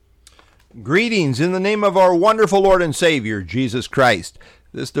Greetings in the name of our wonderful Lord and Savior, Jesus Christ.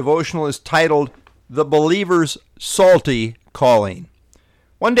 This devotional is titled, The Believer's Salty Calling.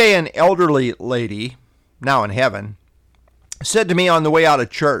 One day an elderly lady, now in heaven, said to me on the way out of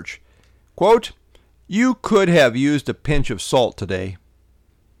church, quote, "You could have used a pinch of salt today."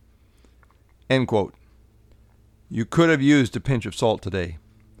 End quote. You could have used a pinch of salt today.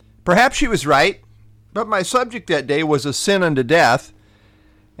 Perhaps she was right, but my subject that day was a sin unto death,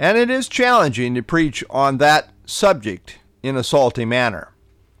 and it is challenging to preach on that subject in a salty manner.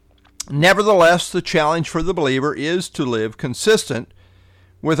 Nevertheless, the challenge for the believer is to live consistent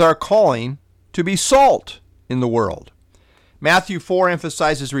with our calling to be salt in the world. Matthew 4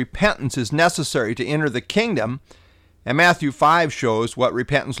 emphasizes repentance is necessary to enter the kingdom, and Matthew 5 shows what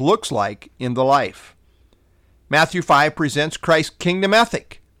repentance looks like in the life. Matthew 5 presents Christ's kingdom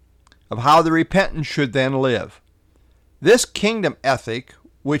ethic of how the repentant should then live. This kingdom ethic,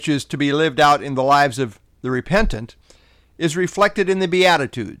 which is to be lived out in the lives of the repentant, is reflected in the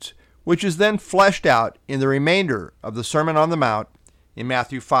Beatitudes, which is then fleshed out in the remainder of the Sermon on the Mount in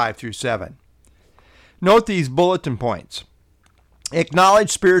Matthew 5 through 7. Note these bulletin points. Acknowledge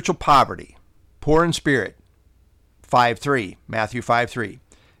spiritual poverty, poor in spirit, 5:3, Matthew 5:3.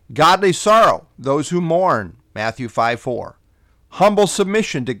 Godly sorrow, those who mourn, Matthew 5:4. Humble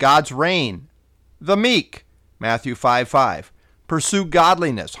submission to God's reign, the meek, Matthew 5:5. Pursue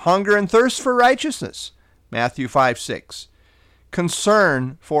godliness, hunger and thirst for righteousness, Matthew 5:6.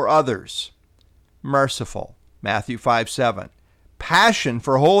 Concern for others, merciful, Matthew 5:7. Passion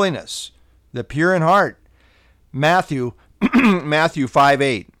for holiness, the pure in heart, Matthew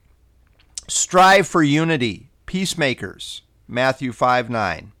 5:8. Strive for unity, peacemakers, Matthew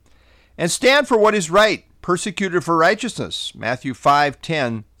 5:9. And stand for what is right, persecuted for righteousness, Matthew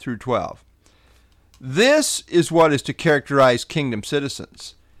 5:10 through 12. This is what is to characterize kingdom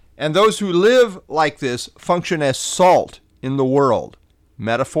citizens. And those who live like this function as salt in the world,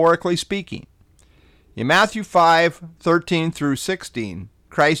 metaphorically speaking. In Matthew 5:13 through 16,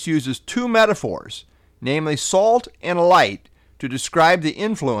 Christ uses two metaphors, namely salt and light, to describe the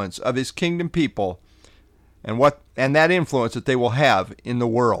influence of his kingdom people and that influence that they will have in the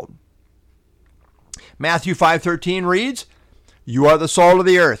world. Matthew 5:13 reads, "You are the salt of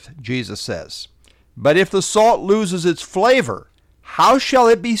the earth," Jesus says. "But if the salt loses its flavor, how shall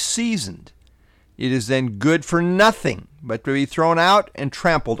it be seasoned? It is then good for nothing but to be thrown out and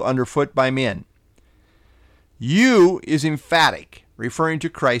trampled underfoot by men." "You" is emphatic, referring to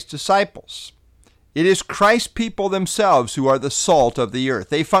Christ's disciples. It is Christ's people themselves who are the salt of the earth.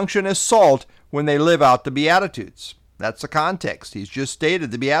 They function as salt when they live out the Beatitudes. That's the context. He's just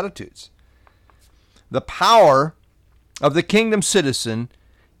stated the Beatitudes. The power of the kingdom citizen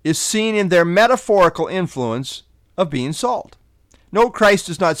is seen in their metaphorical influence of being salt. No, Christ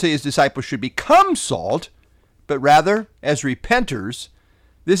does not say his disciples should become salt, but rather, as repenters,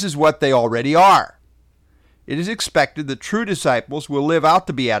 this is what they already are. It is expected that true disciples will live out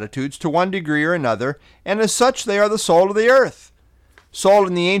the Beatitudes to one degree or another, and as such they are the salt of the earth. Salt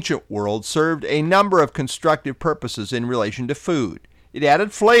in the ancient world served a number of constructive purposes in relation to food. It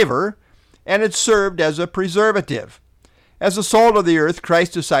added flavor, and it served as a preservative. As the salt of the earth,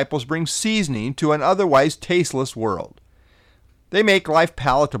 Christ's disciples bring seasoning to an otherwise tasteless world. They make life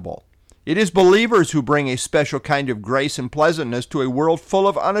palatable. It is believers who bring a special kind of grace and pleasantness to a world full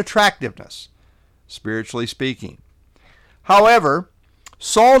of unattractiveness, spiritually speaking. However,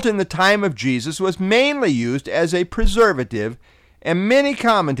 salt in the time of Jesus was mainly used as a preservative, and many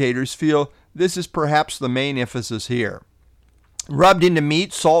commentators feel this is perhaps the main emphasis here. Rubbed into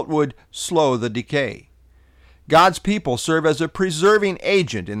meat, salt would slow the decay. God's people serve as a preserving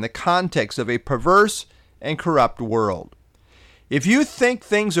agent in the context of a perverse and corrupt world. If you think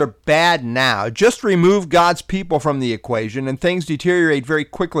things are bad now, just remove God's people from the equation and things deteriorate very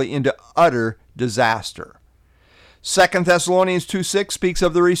quickly into utter disaster. 2 Thessalonians 2:6 speaks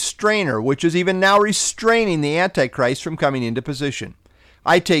of the restrainer, which is even now restraining the Antichrist from coming into position.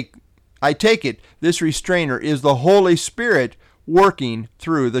 I take it this restrainer is the Holy Spirit working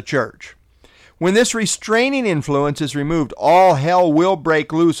through the church. When this restraining influence is removed, all hell will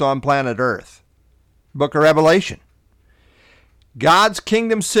break loose on planet Earth. Book of Revelation. God's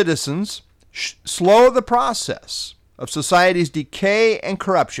kingdom citizens slow the process of society's decay and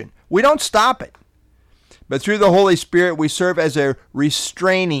corruption. We don't stop it. But through the Holy Spirit, we serve as a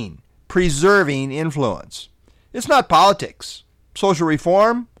restraining, preserving influence. It's not politics, social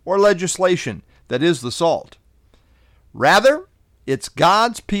reform, or legislation that is the salt. Rather, it's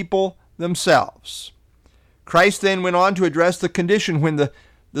God's people themselves. Christ then went on to address the condition when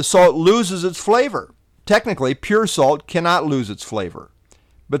the salt loses its flavor. Technically, pure salt cannot lose its flavor.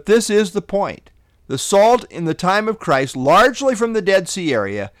 But this is the point. The salt in the time of Christ, largely from the Dead Sea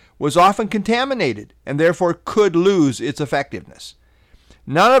area, was often contaminated and therefore could lose its effectiveness.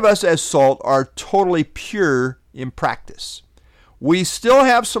 None of us as salt are totally pure in practice. We still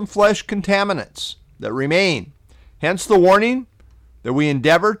have some flesh contaminants that remain. Hence the warning that we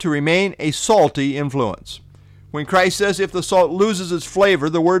endeavor to remain a salty influence. When Christ says if the salt loses its flavor,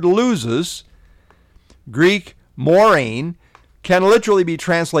 the word loses, Greek morain, can literally be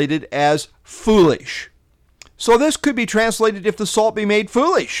translated as foolish. So this could be translated if the salt be made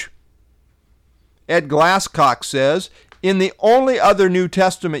foolish. Ed Glasscock says, in the only other New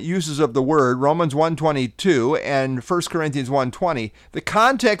Testament uses of the word, Romans 1:22 and 1 Corinthians 1:20, the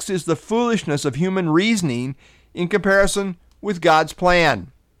context is the foolishness of human reasoning in comparison with God's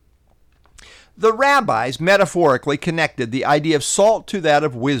plan. The rabbis metaphorically connected the idea of salt to that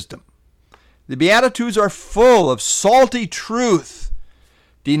of wisdom. The Beatitudes are full of salty truth,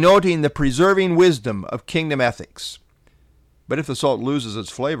 denoting the preserving wisdom of kingdom ethics. But if the salt loses its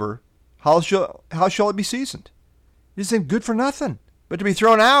flavor, how shall it be seasoned? It isn't good for nothing, but to be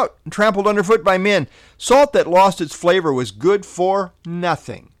thrown out and trampled underfoot by men. Salt that lost its flavor was good for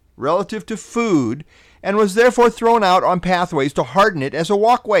nothing relative to food, and was therefore thrown out on pathways to harden it as a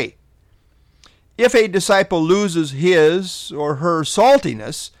walkway. If a disciple loses his or her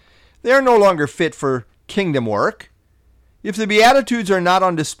saltiness, they are no longer fit for kingdom work. If the Beatitudes are not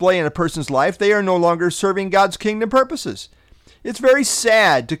on display in a person's life, they are no longer serving God's kingdom purposes. It's very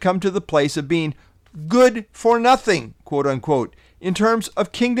sad to come to the place of being good for nothing, quote unquote, in terms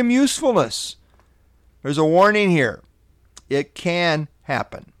of kingdom usefulness. There's a warning here. It can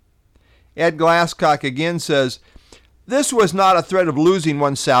happen. Ed Glasscock again says, this was not a threat of losing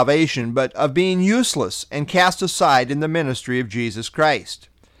one's salvation, but of being useless and cast aside in the ministry of Jesus Christ.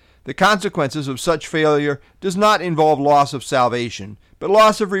 The consequences of such failure does not involve loss of salvation, but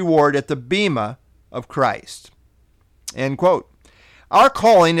loss of reward at the bema of Christ. End quote. Our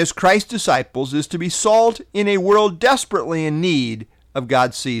calling as Christ's disciples is to be salt in a world desperately in need of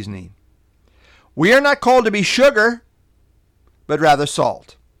God's seasoning. We are not called to be sugar, but rather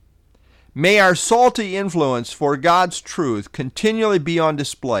salt. May our salty influence for God's truth continually be on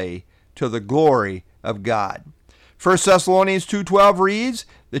display to the glory of God. 1 Thessalonians 2:12 reads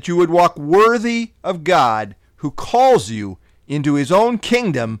that you would walk worthy of God who calls you into his own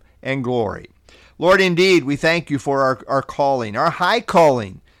kingdom and glory. Lord, indeed, we thank you for our calling, our high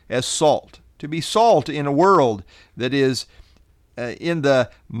calling as salt, to be salt in a world that is in the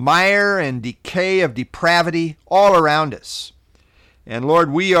mire and decay of depravity all around us. And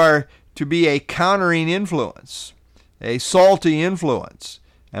Lord, we are to be a countering influence, a salty influence,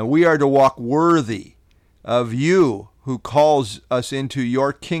 and we are to walk worthy of you who calls us into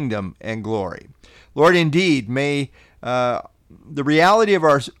your kingdom and glory. Lord, indeed, may the reality of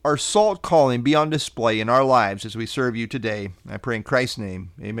our salt calling be on display in our lives as we serve you today. I pray in Christ's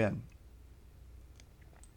name, amen.